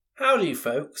Howdy,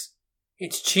 folks.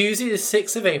 It's Tuesday the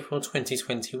 6th of April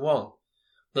 2021.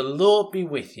 The Lord be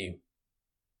with you.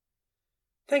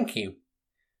 Thank you.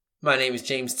 My name is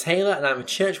James Taylor and I'm a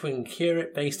church working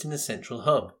curate based in the Central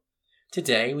Hub.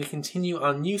 Today we continue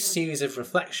our new series of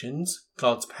reflections,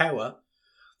 God's Power,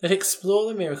 that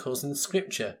explore the miracles in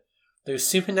Scripture, those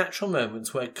supernatural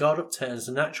moments where God upturns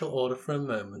the natural order for a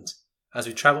moment as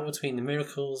we travel between the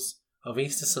miracles of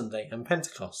Easter Sunday and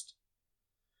Pentecost.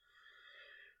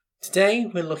 Today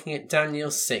we're looking at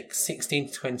Daniel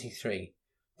 6:16-23,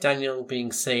 Daniel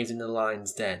being saved in the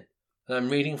lion's den, and I'm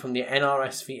reading from the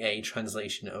NRSVA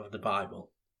translation of the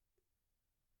Bible.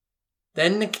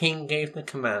 Then the king gave the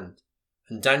command,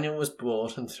 and Daniel was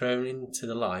brought and thrown into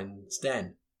the lion's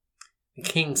den. The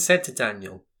king said to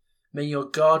Daniel, "May your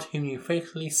God whom you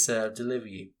faithfully serve deliver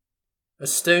you." A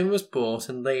stone was brought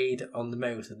and laid on the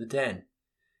mouth of the den,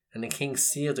 and the king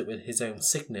sealed it with his own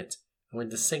signet, and with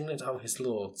the signet of his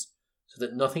lords, so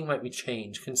that nothing might be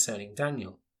changed concerning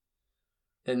Daniel.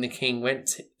 Then the king went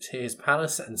to his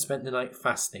palace and spent the night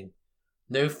fasting.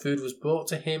 No food was brought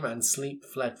to him, and sleep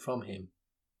fled from him.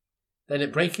 Then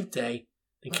at break of day,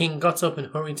 the king got up and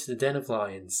hurried to the den of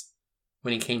lions.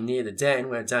 When he came near the den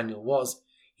where Daniel was,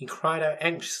 he cried out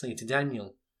anxiously to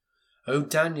Daniel, "O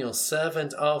Daniel,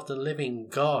 servant of the living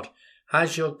God,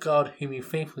 has your God whom you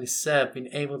faithfully serve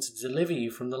been able to deliver you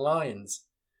from the lions?"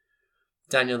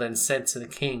 Daniel then said to the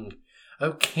king,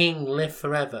 "O king, live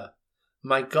forever.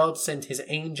 My God sent his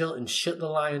angel and shut the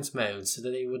lions' mouths so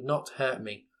that they would not hurt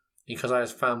me, because I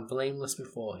was found blameless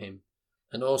before him.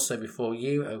 And also before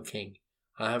you, O king,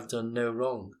 I have done no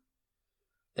wrong."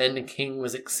 Then the king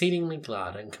was exceedingly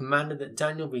glad and commanded that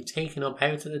Daniel be taken up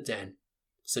out of the den.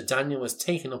 So Daniel was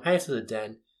taken up out of the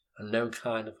den, and no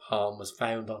kind of harm was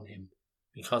found on him,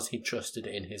 because he trusted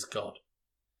in his God.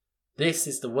 This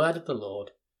is the word of the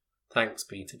Lord. Thanks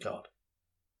be to God.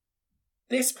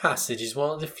 This passage is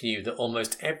one of the few that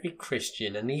almost every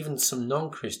Christian and even some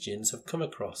non-Christians have come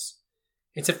across.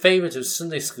 It's a favourite of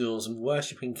Sunday schools and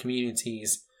worshipping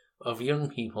communities of young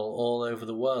people all over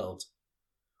the world.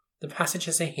 The passage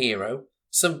has a hero,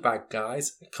 some bad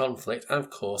guys, a conflict, and of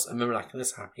course a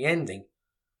miraculous happy ending.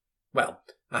 Well,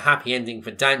 a happy ending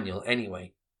for Daniel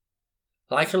anyway.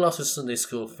 Like a lot of Sunday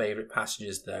school favourite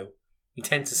passages though, we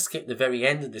tend to skip the very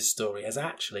end of this story as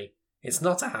actually it's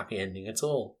not a happy ending at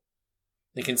all.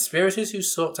 The conspirators who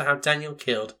sought to have Daniel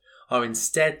killed are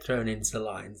instead thrown into the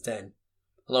lion's den,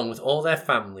 along with all their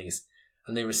families,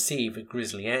 and they receive a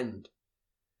grisly end.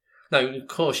 Now, of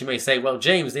course, you may say, well,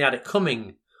 James, they had it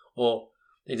coming, or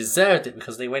they deserved it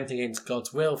because they went against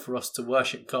God's will for us to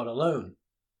worship God alone.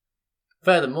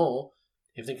 Furthermore,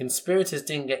 if the conspirators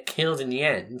didn't get killed in the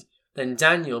end, then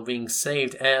Daniel being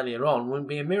saved earlier on wouldn't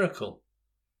be a miracle.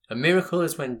 A miracle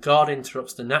is when God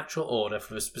interrupts the natural order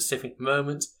for a specific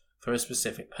moment for a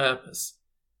specific purpose.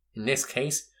 In this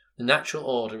case, the natural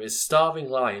order is starving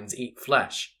lions eat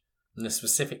flesh, and the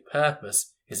specific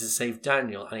purpose is to save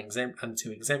Daniel and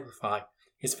to exemplify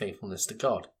his faithfulness to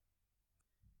God.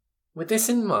 With this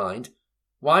in mind,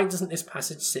 why doesn't this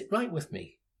passage sit right with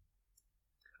me?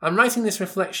 I'm writing this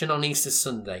reflection on Easter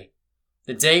Sunday,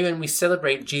 the day when we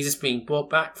celebrate Jesus being brought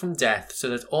back from death so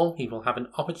that all people have an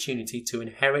opportunity to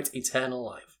inherit eternal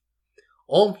life.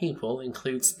 All people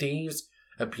includes thieves,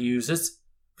 abusers,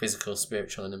 physical,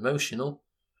 spiritual and emotional,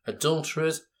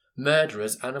 adulterers,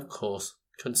 murderers and of course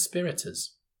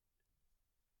conspirators.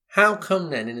 How come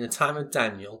then in the time of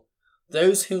Daniel,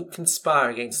 those who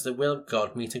conspire against the will of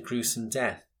God meet a gruesome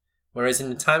death, whereas in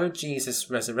the time of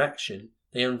Jesus' resurrection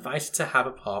they are invited to have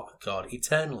a part with God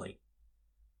eternally?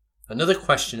 Another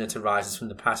question that arises from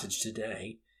the passage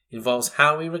today involves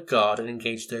how we regard and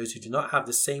engage those who do not have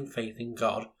the same faith in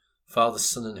God, Father,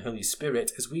 Son and Holy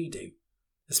Spirit as we do,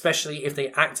 especially if they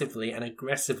actively and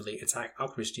aggressively attack our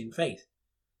Christian faith.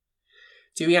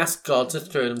 Do we ask God to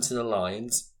throw them to the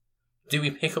lions? Do we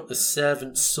pick up the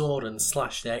servant's sword and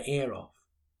slash their ear off?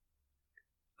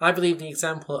 I believe the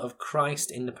example of Christ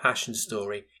in the Passion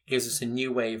story gives us a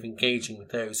new way of engaging with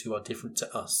those who are different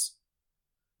to us.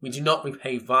 We do not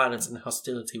repay violence and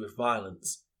hostility with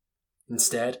violence.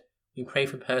 Instead, we pray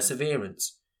for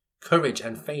perseverance, courage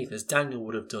and faith as Daniel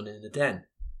would have done in the den.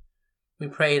 We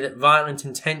pray that violent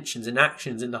intentions and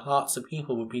actions in the hearts of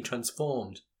people would be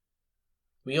transformed.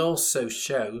 We also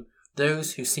show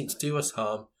those who seek to do us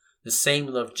harm the same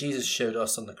love Jesus showed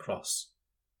us on the cross.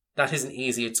 That isn't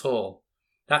easy at all.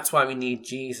 That's why we need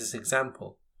Jesus'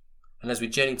 example. And as we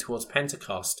journey towards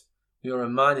Pentecost, we are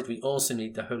reminded we also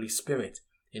need the Holy Spirit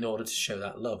in order to show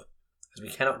that love, as we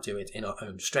cannot do it in our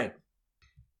own strength.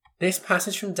 This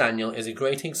passage from Daniel is a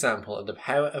great example of the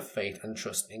power of faith and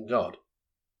trust in God.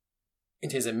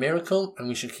 It is a miracle, and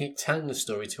we should keep telling the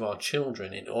story to our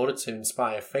children in order to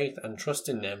inspire faith and trust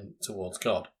in them towards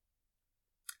God.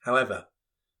 However,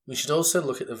 we should also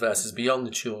look at the verses beyond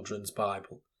the children's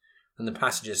Bible and the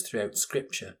passages throughout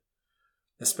Scripture,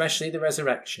 especially the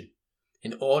resurrection,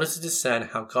 in order to discern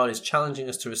how God is challenging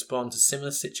us to respond to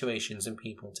similar situations and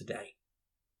people today.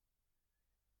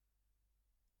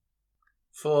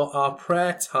 For our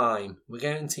prayer time, we're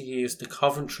going to use the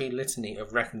Coventry Litany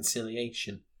of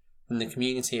Reconciliation from the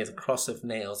community of the Cross of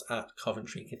Nails at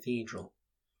Coventry Cathedral.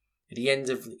 At the end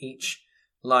of each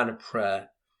line of prayer,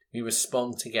 we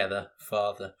respond together,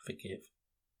 Father, forgive.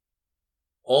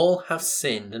 All have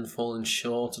sinned and fallen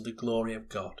short of the glory of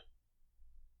God.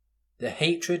 The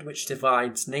hatred which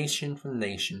divides nation from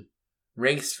nation,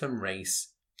 race from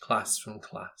race, class from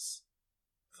class.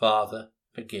 Father,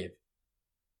 forgive.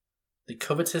 The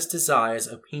covetous desires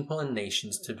of people and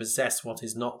nations to possess what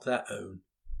is not their own.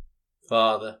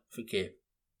 Father, forgive.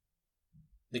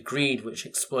 The greed which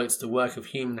exploits the work of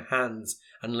human hands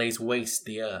and lays waste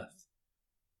the earth.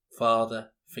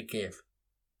 Father, forgive.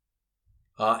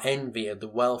 Our envy of the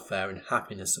welfare and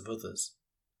happiness of others.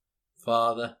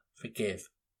 Father, forgive.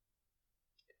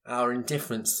 Our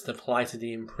indifference to the plight of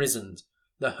the imprisoned,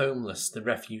 the homeless, the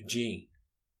refugee.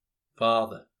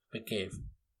 Father, forgive.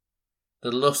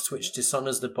 The lust which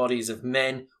dishonours the bodies of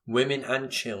men, women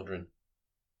and children.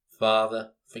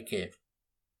 Father, forgive.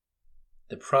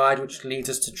 The pride which leads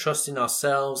us to trust in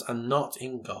ourselves and not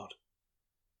in God.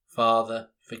 Father,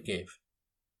 forgive.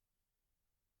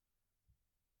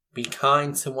 Be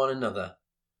kind to one another,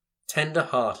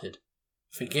 tender-hearted,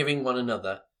 forgiving one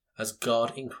another as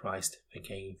God in Christ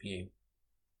forgave you.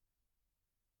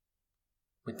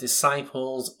 With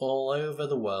disciples all over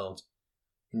the world,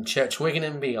 in Church Wigan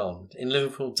and beyond, in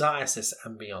Liverpool Diocese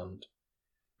and beyond,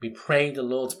 we pray the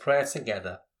Lord's Prayer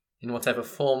together in whatever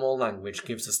form or language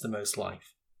gives us the most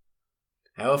life.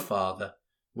 Our Father,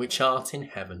 which art in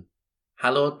heaven,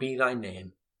 hallowed be thy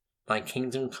name. Thy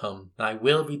kingdom come, thy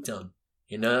will be done,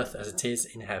 in earth as it is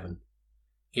in heaven.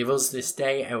 Give us this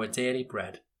day our daily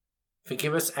bread.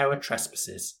 Forgive us our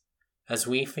trespasses, as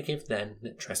we forgive them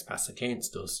that trespass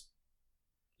against us.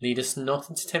 Lead us not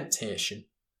into temptation,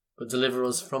 but deliver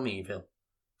us from evil.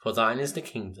 For thine is the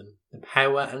kingdom, the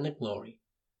power and the glory,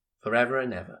 forever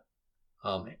and ever.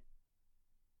 Amen.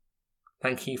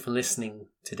 Thank you for listening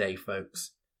today,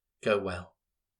 folks. Go well.